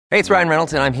Hey, it's Ryan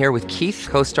Reynolds, and I'm here with Keith,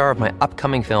 co-star of my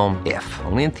upcoming film, If,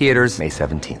 only in theaters May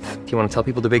 17th. Do you want to tell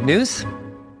people the big news?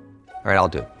 All right, I'll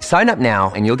do it. Sign up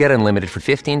now and you'll get unlimited for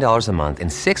 $15 a month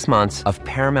and 6 months of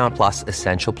Paramount Plus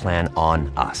Essential Plan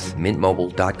on us.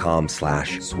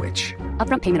 MintMobile.com/switch.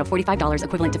 Upfront payment of $45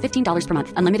 equivalent to $15 per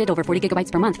month. Unlimited over 40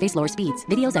 gigabytes per month. Face lower speeds.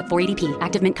 Videos at 480p.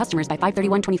 Active Mint customers by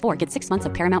 531.24 get 6 months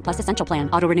of Paramount Plus Essential Plan.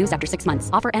 Auto renews after 6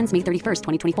 months. Offer ends May 31st,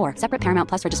 2024. Separate Paramount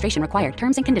Plus registration required.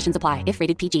 Terms and conditions apply if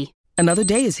rated PG. Another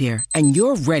day is here, and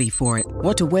you're ready for it.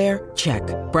 What to wear? Check.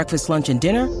 Breakfast, lunch, and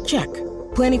dinner? Check.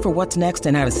 Planning for what's next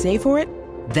and how to save for it?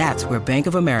 That's where Bank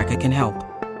of America can help.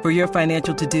 For your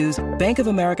financial to-dos, Bank of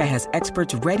America has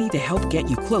experts ready to help get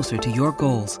you closer to your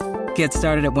goals. Get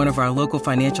started at one of our local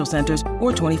financial centers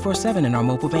or 24/7 in our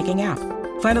mobile banking app.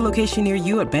 Find a location near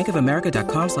you at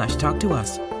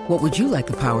bankofamerica.com/talktous. What would you like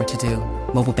the power to do?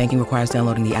 Mobile banking requires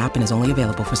downloading the app and is only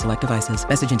available for select devices.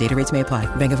 Message and data rates may apply.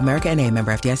 Bank of America N.A.,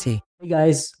 member FDIC. Hey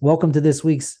guys, welcome to this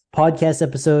week's podcast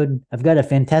episode. I've got a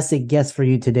fantastic guest for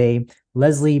you today,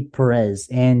 Leslie Perez,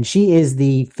 and she is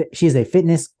a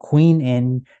fitness queen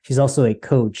and she's also a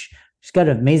coach. She's got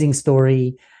an amazing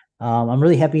story. I'm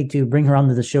really happy to bring her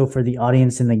onto the show for the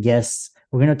audience and the guests.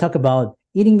 We're going to talk about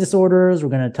eating disorders. We're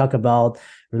going to talk about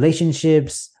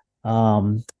relationships,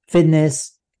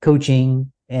 fitness,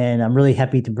 coaching, and I'm really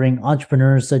happy to bring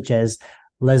entrepreneurs such as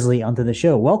Leslie onto the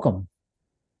show. Welcome.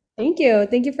 Thank you.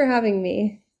 Thank you for having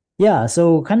me. Yeah,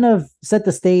 so kind of set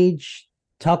the stage,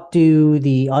 talk to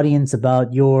the audience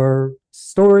about your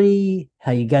story,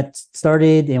 how you got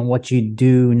started, and what you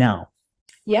do now.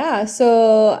 Yeah,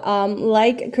 so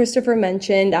like Christopher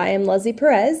mentioned, I am Leslie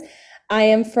Perez. I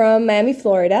am from Miami,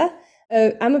 Florida.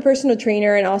 I'm a personal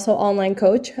trainer and also online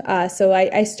coach. So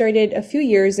I started a few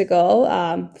years ago,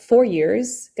 4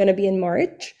 years, going to be in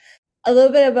March. A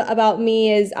little bit about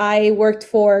me is I worked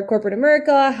for corporate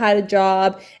America, had a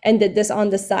job, and did this on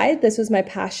the side. This was my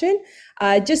passion.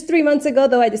 Just 3 months ago,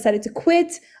 though, I decided to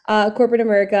quit corporate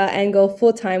America and go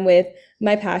full-time with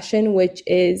my passion, which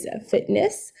is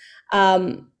fitness.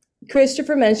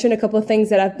 Christopher mentioned a couple of things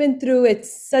that I've been through.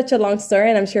 It's such a long story,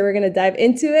 and I'm sure we're going to dive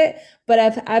into it. But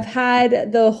I've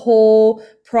had the whole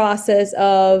process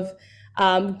of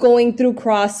going through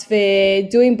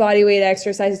CrossFit, doing bodyweight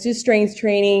exercises, to strength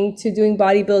training, to doing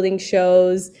bodybuilding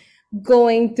shows,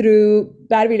 going through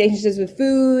bad relationships with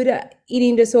food,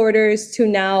 eating disorders, to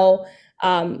now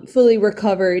fully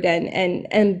recovered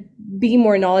and be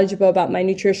more knowledgeable about my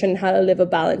nutrition, how to live a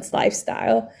balanced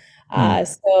lifestyle.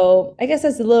 So I guess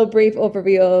that's a little brief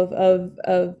overview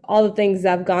of all the things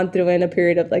I've gone through in a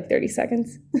period of like 30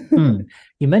 seconds.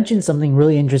 You mentioned something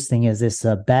really interesting is this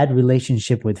bad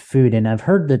relationship with food. And I've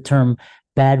heard the term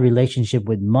bad relationship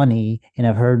with money, and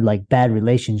I've heard like bad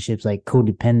relationships like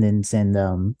codependence and,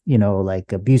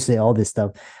 like abuse, all this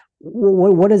stuff.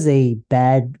 What does a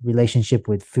bad relationship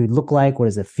with food look like? What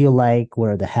does it feel like? What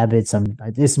are the habits?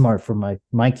 This is more for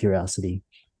my curiosity.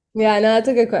 Yeah, no, that's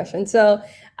a good question. So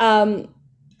a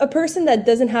person that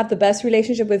doesn't have the best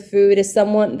relationship with food is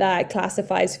someone that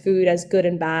classifies food as good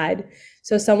and bad.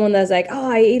 So someone that's like,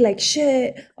 oh, I ate like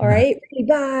shit, or I ate really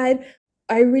bad,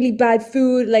 I ate really bad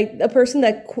food. Like a person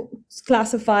that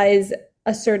classifies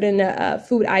a certain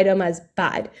food item as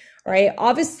bad, right?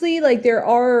 Obviously, like there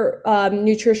are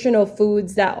nutritional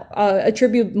foods that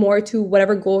attribute more to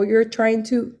whatever goal you're trying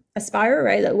to aspire,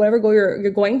 right? Like whatever goal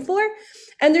you're going for.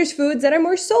 And there's foods that are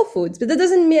more soul foods, but that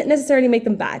doesn't necessarily make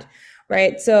them bad,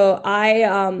 right? So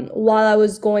while I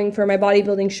was going for my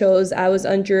bodybuilding shows, I was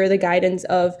under the guidance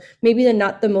of maybe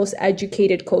not the most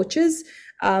educated coaches,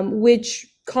 which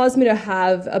caused me to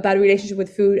have a bad relationship with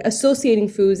food, associating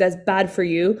foods as bad for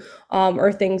you,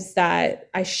 or things that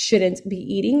I shouldn't be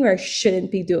eating or shouldn't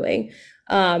be doing.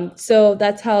 So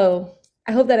that's how,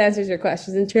 I hope that answers your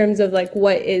questions in terms of like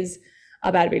what is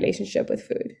a bad relationship with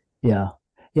food.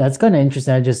 Yeah, it's kind of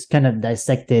interesting. I just kind of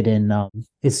dissected, and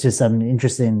it's just I'm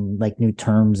interested in like new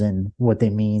terms and what they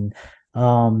mean.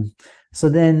 So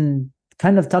then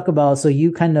kind of talk about, so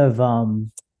you kind of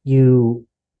you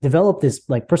develop this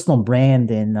like personal brand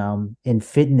in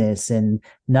fitness, and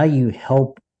now you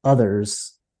help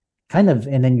others kind of,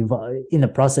 and then you've in the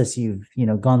process you've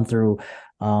gone through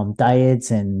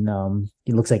diets and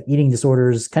it looks like eating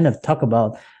disorders. Kind of talk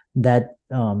about that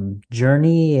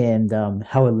journey and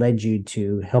how it led you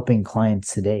to helping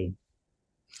clients today.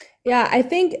 Yeah, I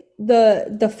think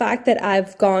the fact that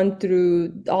I've gone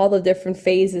through all the different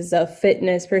phases of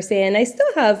fitness per se, and I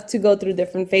still have to go through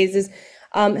different phases,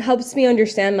 helps me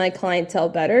understand my clientele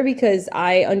better, because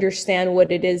I understand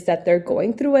what it is that they're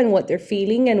going through and what they're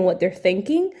feeling and what they're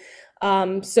thinking.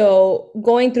 So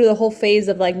going through the whole phase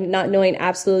of like not knowing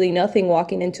absolutely nothing,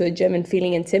 walking into a gym and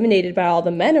feeling intimidated by all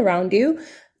the men around you,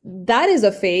 that is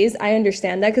a phase. I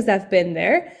understand that because I've been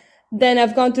there. Then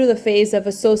I've gone through the phase of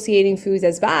associating foods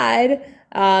as bad,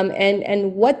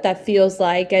 and what that feels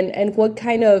like, and what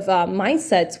kind of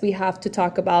mindsets we have to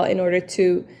talk about in order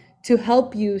to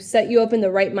help you set you up in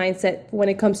the right mindset when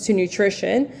it comes to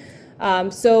nutrition.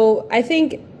 So I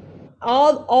think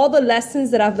all the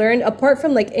lessons that I've learned, apart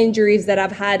from like injuries that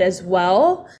I've had as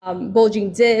well,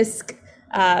 bulging disc,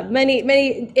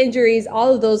 many injuries,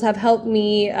 all of those have helped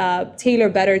me tailor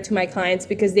better to my clients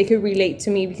because they could relate to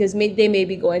me because they may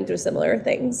be going through similar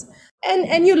things.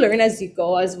 And you learn as you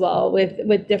go as well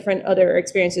with different other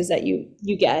experiences that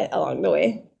you get along the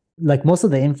way. Like most of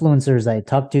the influencers I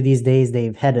talk to these days,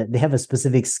 they have a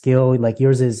specific skill. Like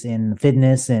yours is in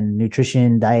fitness and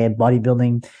nutrition, diet,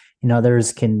 bodybuilding.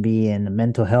 Others can be in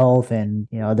mental health, and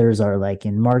others are like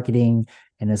in marketing.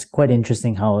 And it's quite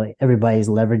interesting how everybody's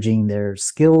leveraging their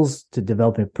skills to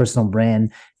develop a personal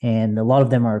brand. And a lot of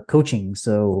them are coaching.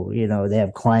 So, they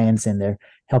have clients and they're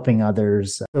helping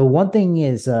others. So one thing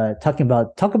is talk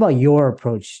about your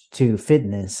approach to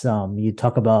fitness. You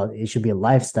talk about it should be a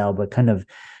lifestyle, but kind of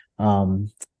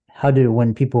how do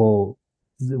when people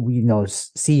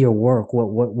see your work,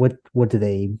 what do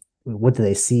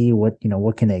they see?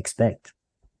 What can they expect?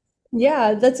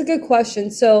 Yeah, that's a good question.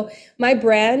 So my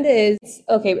brand is,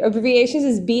 okay, abbreviations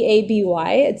is BABY.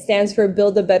 It stands for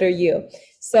Build a Better You.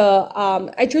 So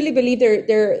I truly believe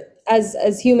there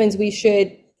as humans, we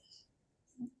should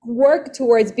work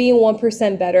towards being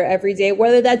 1% better every day,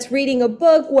 whether that's reading a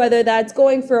book, whether that's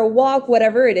going for a walk,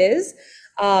 whatever it is.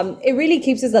 It really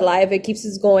keeps us alive. It keeps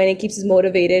us going. It keeps us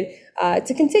motivated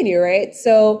to continue, right?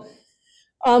 So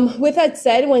with that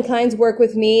said, when clients work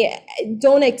with me,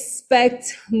 don't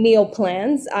expect meal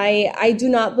plans. I do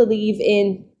not believe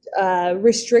in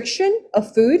restriction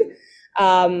of food.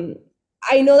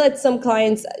 I know that some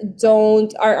clients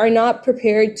are not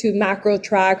prepared to macro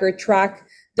track or track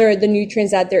the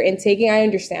nutrients that they're intaking. I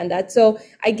understand that. So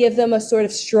I give them a sort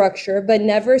of structure, but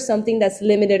never something that's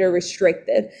limited or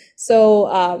restricted.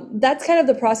 So that's kind of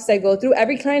the process I go through.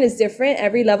 Every client is different.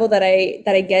 Every level that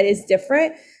I get is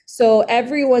different. So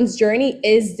everyone's journey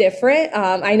is different.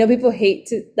 I know people hate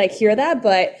to like hear that,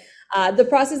 but the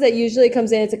process that usually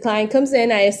comes in, it's a client comes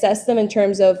in, I assess them in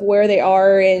terms of where they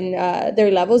are in their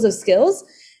levels of skills,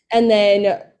 and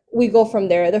then we go from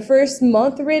there. The first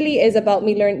month really is about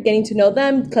me getting to know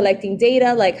them, collecting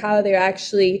data, like how they're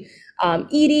actually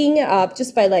eating,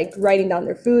 just by like writing down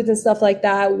their foods and stuff like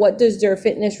that. What does their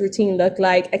fitness routine look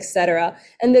like, etc.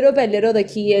 And little by little, the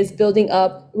key is building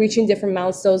up, reaching different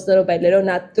milestones little by little,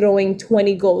 not throwing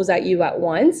 20 goals at you at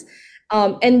once.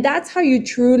 And that's how you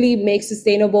truly make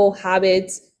sustainable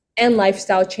habits and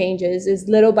lifestyle changes, is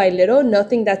little by little,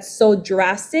 nothing that's so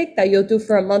drastic that you'll do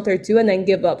for a month or two and then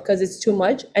give up because it's too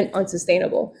much and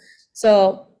unsustainable.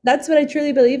 So that's what I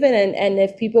truly believe in. And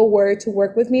if people were to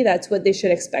work with me, that's what they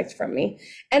should expect from me.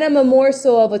 And I'm a more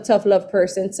so of a tough love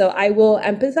person. So I will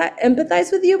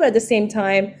empathize with you, but at the same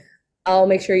time, I'll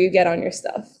make sure you get on your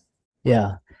stuff.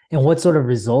 Yeah. And what sort of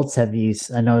results have you,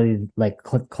 I know like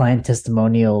client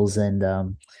testimonials and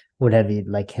what have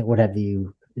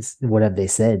they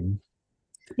said?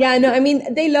 Yeah, no, I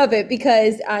mean, they love it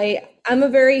because I'm a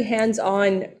very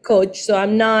hands-on coach. So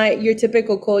I'm not your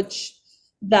typical coach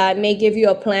that may give you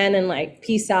a plan and like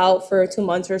peace out for 2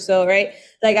 months or so, right?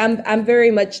 Like I'm very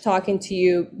much talking to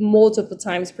you multiple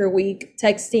times per week,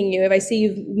 texting you. If I see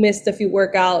you've missed a few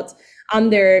workouts, I'm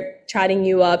there chatting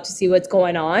you up to see what's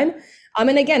going on.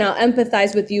 And again, I'll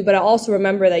empathize with you, but I'll also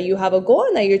remember that you have a goal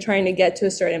and that you're trying to get to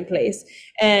a certain place.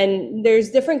 And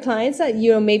there's different clients that,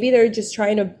 maybe they're just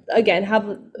trying to, again, have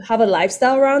a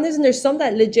lifestyle around this. And there's some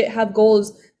that legit have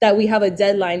goals that we have a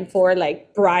deadline for,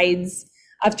 like brides.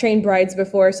 I've trained brides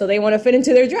before, so they want to fit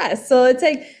into their dress. So it's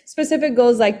like specific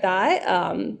goals like that.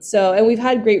 And we've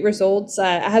had great results.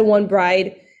 I had one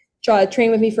bride train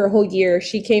with me for a whole year.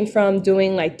 She came from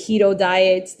doing like keto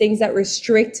diets, things that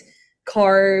restrict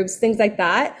carbs, things like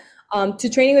that, to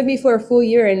training with me for a full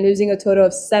year and losing a total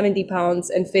of 70 pounds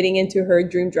and fitting into her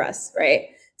dream dress, right?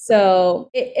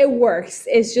 So it works.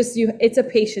 It's just it's a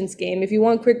patience game. If you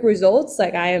want quick results,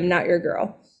 like I am not your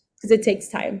girl, because it takes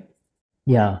time.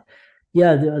 Yeah.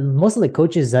 Yeah. Most of the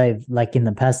coaches I've like in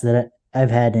the past that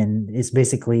I've had, and it's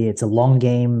a long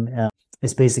game.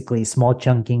 It's basically small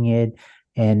chunking it,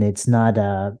 and it's not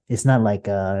like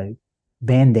a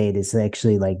Band-Aid. It's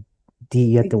actually like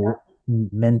you have to work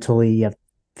mentally, you have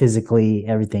physically,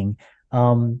 everything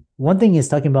One thing is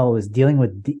talking about was dealing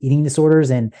with eating disorders.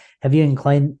 And have you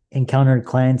encountered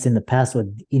clients in the past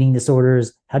with eating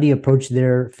disorders? How do you approach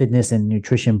their fitness and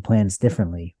nutrition plans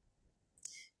differently?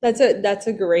 That's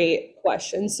a great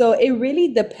question. So it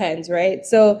really depends, right?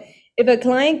 So if a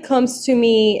client comes to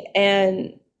me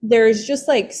and there's just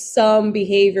like some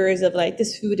behaviors of like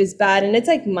this food is bad and it's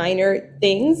like minor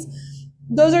things,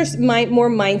 those are more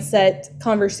mindset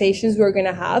conversations we're going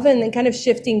to have, and then kind of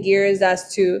shifting gears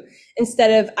as to,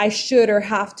 instead of I should or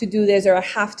have to do this or I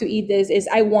have to eat this, is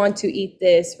I want to eat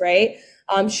this, right?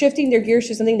 Shifting their gears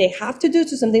to something they have to do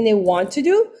to something they want to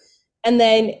do. And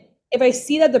then if I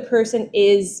see that the person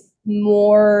is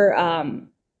more,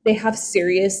 they have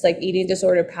serious like eating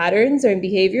disorder patterns or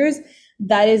behaviors,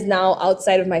 that is now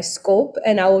outside of my scope,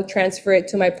 and I will transfer it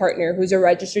to my partner who's a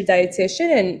registered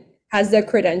dietitian and has the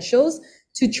credentials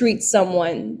to treat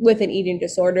someone with an eating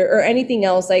disorder or anything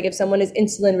else. Like if someone is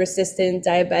insulin resistant,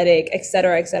 diabetic, et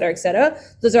cetera, et cetera, et cetera.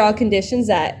 Those are all conditions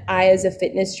that I, as a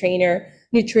fitness trainer,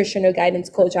 nutrition or guidance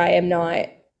coach, I am not,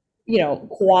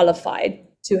 qualified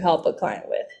to help a client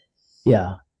with.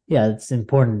 Yeah. Yeah. It's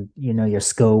important, your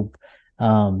scope.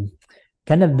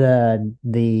 Kind of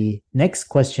the next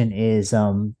question is,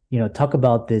 talk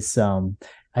about this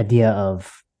idea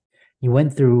of, you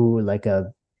went through like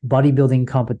a bodybuilding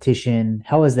competition.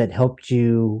 How has that helped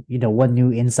you? What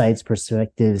new insights,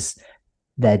 perspectives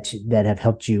that have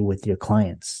helped you with your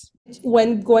clients?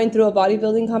 When going through a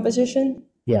bodybuilding competition?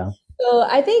 Yeah. So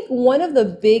I think one of the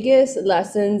biggest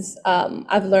lessons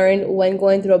I've learned when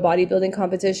going through a bodybuilding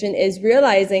competition is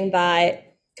realizing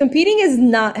that competing is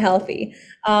not healthy.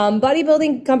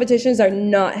 Bodybuilding competitions are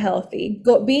not healthy.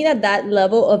 Being at that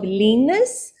level of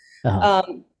leanness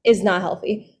is not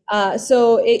healthy.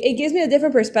 So it gives me a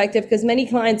different perspective, because many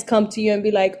clients come to you and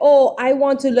be like, oh, I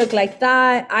want to look like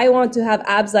that. I want to have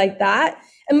abs like that.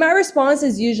 And my response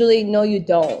is usually, no, you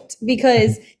don't,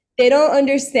 because they don't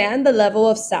understand the level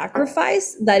of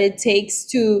sacrifice that it takes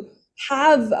to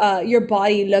have your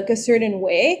body look a certain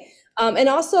way. And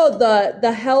also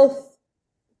the health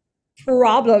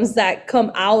problems that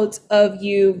come out of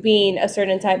you being a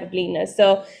certain type of leanness.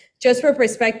 So just for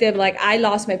perspective, like I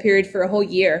lost my period for a whole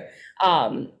year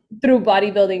through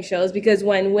bodybuilding shows, because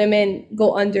when women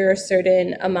go under a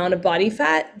certain amount of body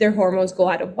fat, their hormones go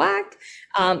out of whack,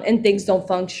 and things don't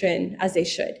function as they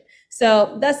should.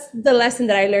 So that's the lesson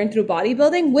that I learned through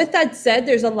bodybuilding. With that said,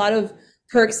 there's a lot of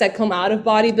perks that come out of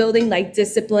bodybuilding, like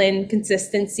discipline,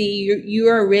 consistency. You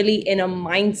are really in a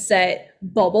mindset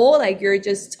bubble, like you're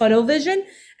just tunnel vision.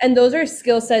 And those are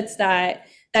skill sets that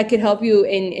could help you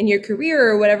in your career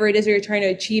or whatever it is that you're trying to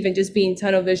achieve, and just being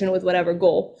tunnel vision with whatever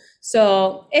goal.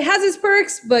 So it has its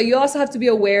perks, but you also have to be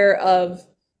aware of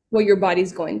what your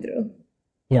body's going through.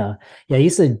 Yeah. Yeah. I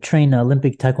used to train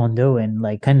Olympic Taekwondo, and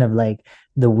like kind of like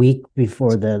the week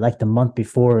before, the month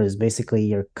before is basically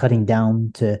you're cutting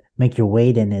down to make your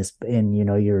weight, and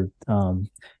you're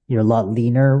a lot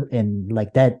leaner, and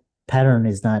like that pattern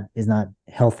is not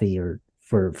healthy or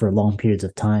for long periods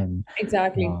of time.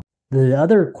 Exactly. The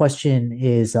other question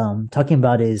is talking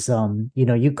about is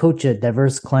you coach a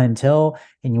diverse clientele,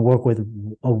 and you work with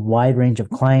a wide range of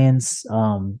clients,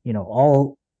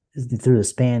 all through the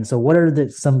span. So what are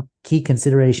some key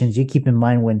considerations you keep in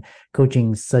mind when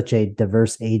coaching such a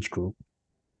diverse age group?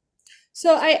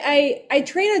 So I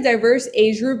train a diverse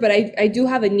age group, but I do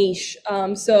have a niche.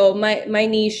 So my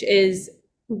niche is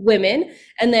women,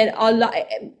 and then a lot.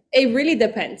 It really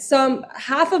depends.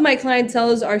 Half of my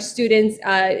clientele are students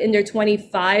in their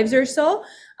 25s or so,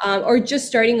 or just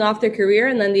starting off their career,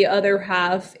 and then the other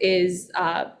half is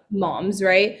moms,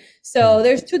 right? So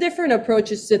there's two different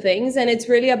approaches to things, and it's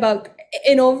really about,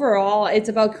 in overall, it's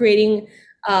about creating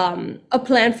a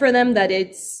plan for them that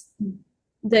is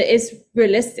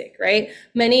realistic, right?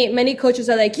 Many coaches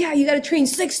are like, yeah, you got to train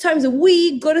 6 times a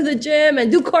week, go to the gym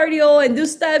and do cardio and do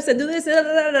steps and do this.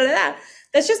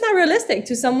 That's just not realistic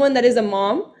to someone that is a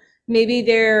mom. Maybe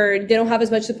they don't have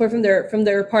as much support from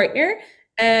their partner,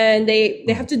 and they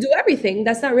have to do everything.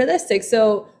 That's not realistic.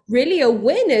 So really, a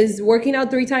win is working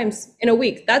out 3 times in a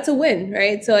week. That's a win,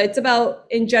 right? So it's about,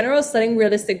 in general, setting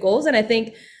realistic goals. And I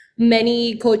think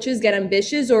many coaches get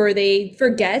ambitious, or they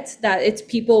forget that it's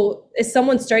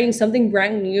someone starting something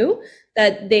brand new,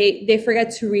 that they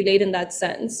forget to relate in that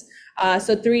sense.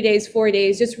 So 3 days, 4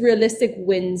 days, just realistic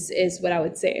wins is what I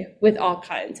would say with all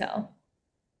clientele.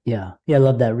 Yeah. Yeah. I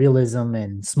love that realism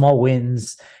and small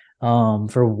wins.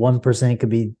 For one person, it could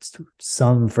be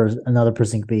some, for another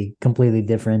person, it could be completely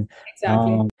different.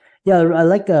 Exactly. Yeah. I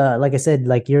like I said,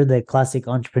 like you're the classic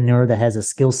entrepreneur that has a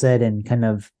skill set and kind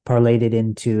of parlayed it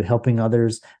into helping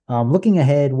others. Looking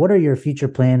ahead, what are your future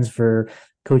plans for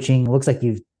coaching? Looks like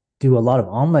you've do a lot of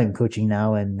online coaching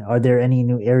now. And are there any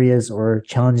new areas or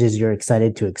challenges you're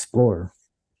excited to explore?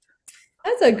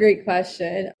 That's a great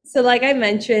question. So like I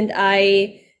mentioned,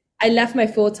 I left my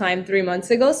full-time 3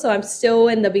 months ago. So I'm still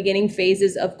in the beginning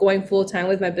phases of going full-time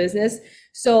with my business.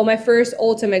 So my first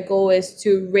ultimate goal is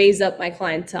to raise up my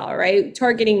clientele, right?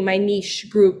 Targeting my niche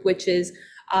group, which is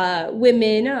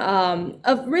women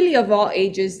of all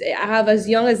ages. I have as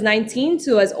young as 19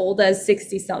 to as old as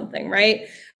 60 something, right?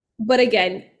 But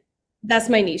again, that's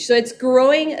my niche. So it's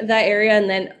growing that area and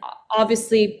then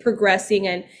obviously progressing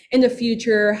and in the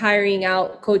future hiring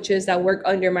out coaches that work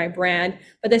under my brand,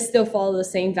 but they still follow the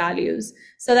same values.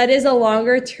 So that is a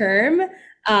longer term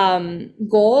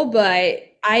goal, but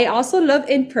I also love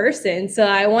in person. So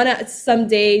I want to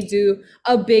someday do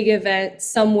a big event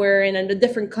somewhere in a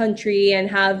different country and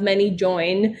have many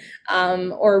join,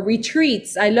 or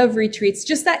retreats. I love retreats,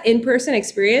 just that in-person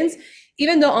experience.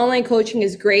 Even though online coaching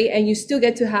is great and you still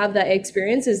get to have that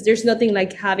experience, there's nothing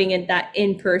like having it that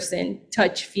in-person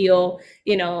touch, feel,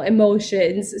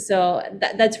 emotions. So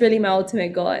that's really my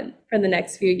ultimate goal for the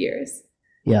next few years.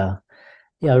 Yeah.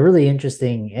 Yeah, really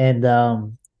interesting. And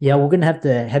yeah, we're gonna have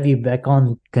to have you back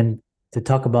on to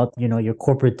talk about, your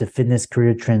corporate to fitness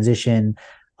career transition.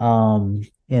 And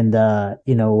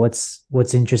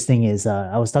what's interesting is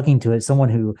I was talking to someone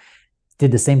who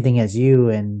did the same thing as you,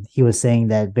 and he was saying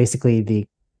that basically the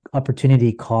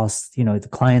opportunity cost, the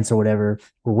clients or whatever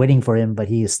were waiting for him, but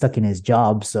he is stuck in his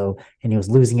job. So, and he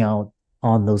was losing out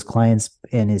on those clients,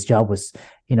 and his job was,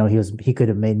 he could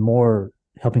have made more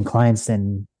helping clients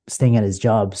than staying at his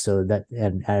job. So that,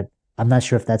 and I'm not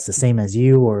sure if that's the same as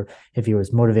you or if he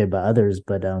was motivated by others,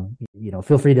 but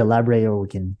feel free to elaborate, or we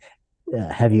can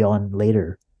have you on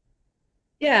later.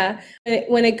 Yeah,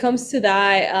 when it comes to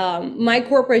that, my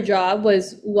corporate job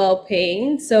was well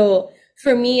paying. So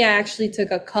for me, I actually took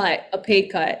a pay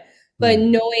cut, but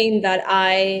knowing that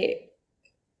I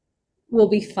will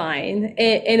be fine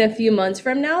in a few months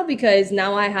from now, because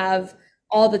now I have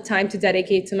all the time to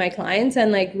dedicate to my clients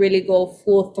and like really go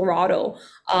full throttle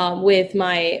with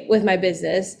my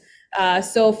business.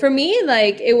 So for me,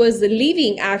 like it was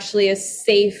leaving actually a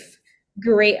safe,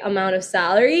 great amount of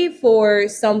salary for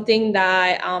something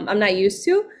that I'm not used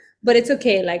to, but it's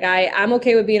okay. Like I'm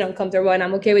okay with being uncomfortable and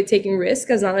I'm okay with taking risks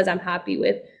as long as I'm happy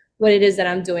with what it is that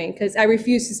I'm doing. Because I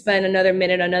refuse to spend another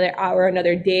minute, another hour,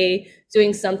 another day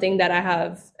doing something that I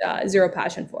have zero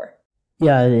passion for.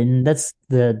 Yeah, and that's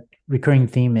the recurring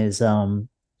theme is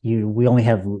we only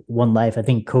have one life. I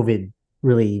think COVID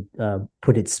really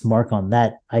put its mark on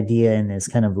that idea, and it's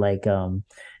kind of like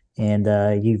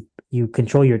and you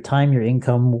control your time, your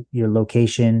income, your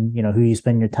location, who you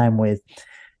spend your time with.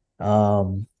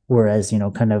 Whereas,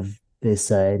 kind of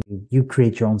this, you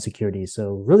create your own security.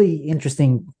 So really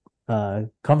interesting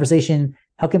conversation.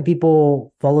 How can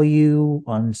people follow you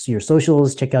on your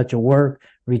socials, check out your work,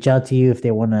 reach out to you if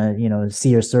they want to, see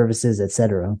your services,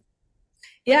 etc.?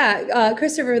 Yeah,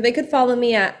 Christopher, they could follow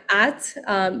me at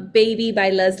Baby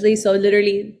by Leslie. So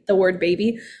literally the word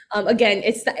baby. Again,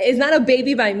 it's not a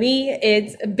baby by me.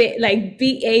 It's like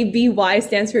BABY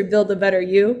stands for Build a Better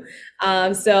You.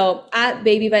 So at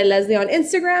Baby by Leslie on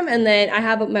Instagram. And then I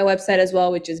have my website as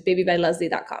well, which is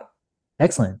babybyleslie.com.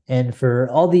 Excellent. And for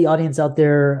all the audience out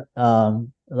there,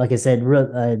 like I said,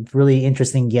 really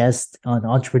interesting guest on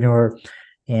Entrepreneur.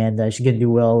 And she's going to do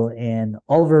well. And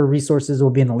all of her resources will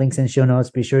be in the links and show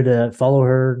notes. Be sure to follow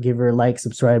her, give her a like,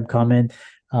 subscribe, comment.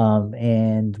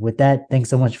 And with that, thanks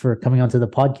so much for coming onto the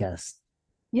podcast.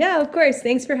 Yeah, of course.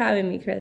 Thanks for having me, Chris.